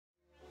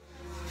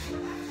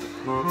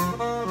What's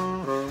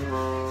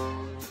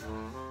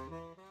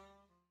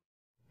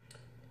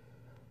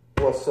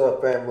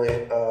up, family?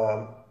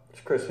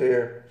 It's Chris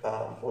here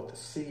with the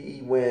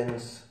CE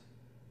Wins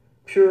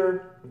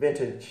Pure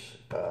Vintage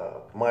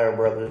Meyer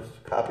Brothers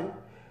copy.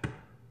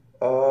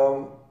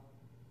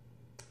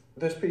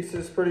 This piece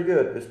is pretty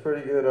good. It's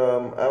pretty good.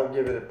 I would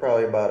give it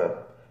probably about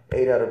a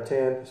 8 out of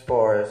 10 as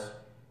far as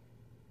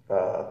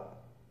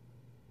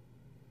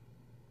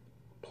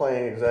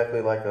playing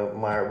exactly like a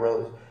Meyer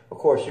Brothers. Of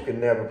course, you can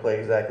never play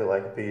exactly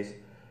like a piece.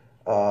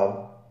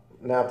 Now,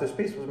 if this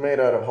piece was made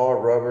out of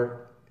hard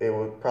rubber, it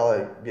would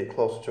probably get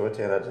closer to a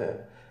 10 out of 10.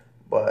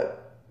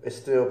 But it's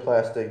still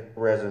plastic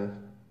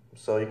resin,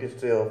 so you can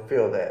still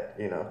feel that,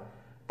 you know.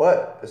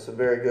 But it's a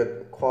very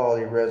good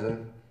quality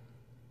resin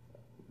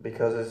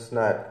because it's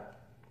not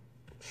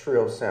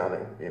shrill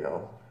sounding, you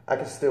know. I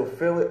can still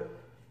feel it,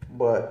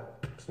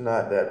 but it's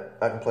not that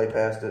I can play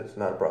past it. It's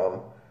not a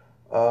problem.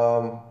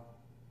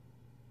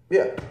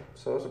 Yeah,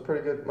 so it's a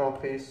pretty good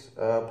mouthpiece.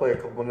 I'll play a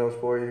couple of notes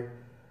for you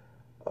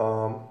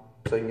so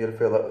you can get a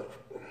feel of it.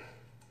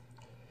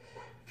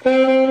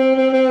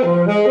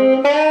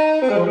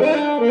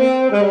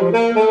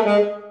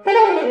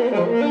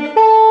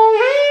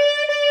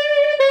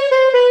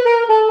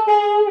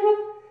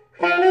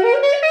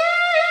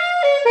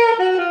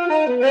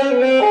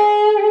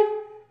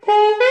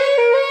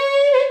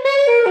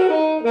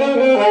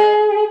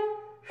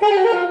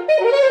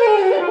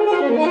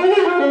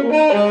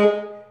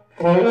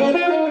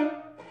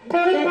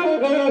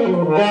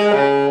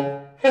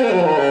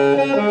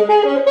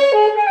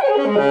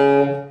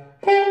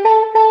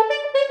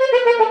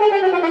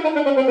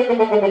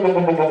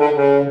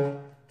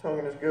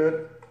 Tonguing is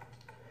good.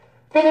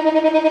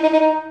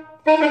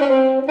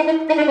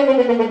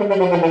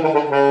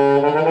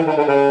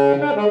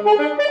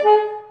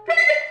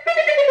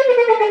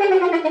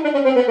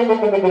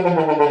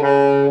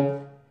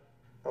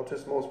 Alto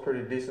is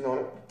pretty decent on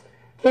it.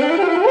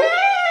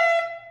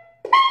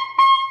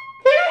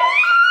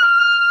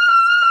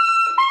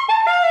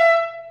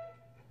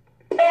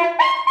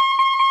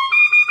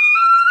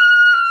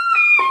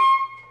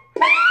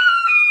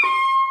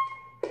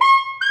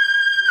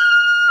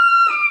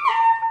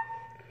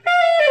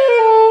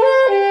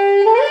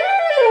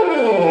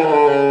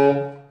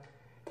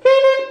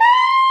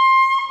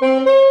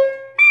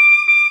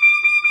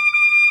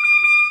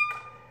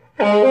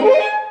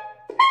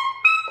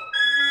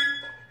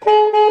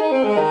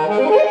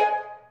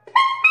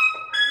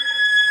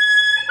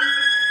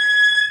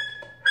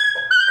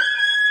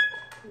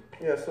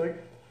 Yeah, so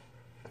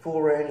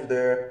full range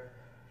there.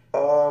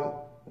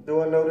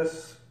 Do I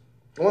notice?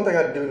 One thing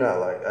I do not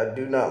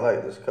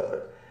like this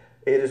color.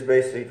 It is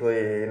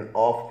basically an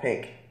off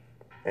pink,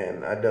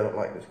 and I don't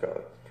like this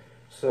color.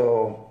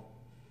 So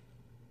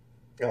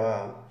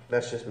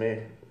that's just me.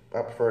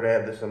 I prefer to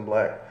have this in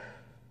black.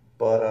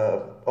 But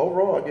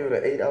overall, I give it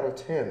an 8 out of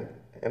 10.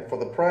 And for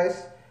the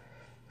price,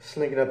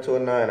 slinking up to a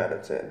 9 out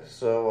of 10.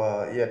 So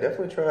yeah,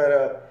 definitely try it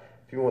out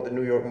if you want the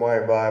New York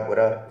Meyer vibe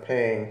without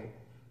paying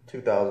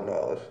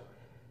 $2,000.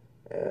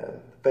 And the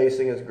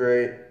facing is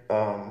great.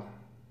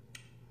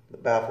 The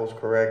baffle's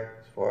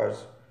correct as far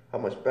as how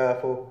much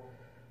baffle.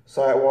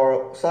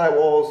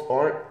 Sidewalls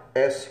aren't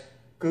as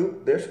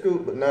scooped. They're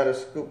scooped, but not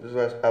as scooped as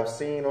I've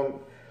seen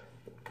on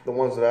the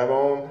ones that I've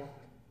owned.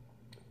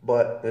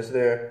 But it's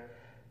there.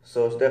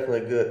 So it's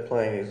definitely a good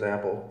playing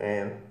example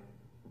and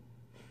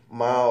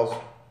miles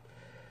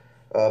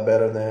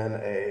better than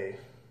a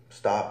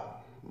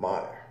stock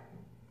Meyer.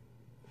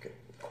 Okay.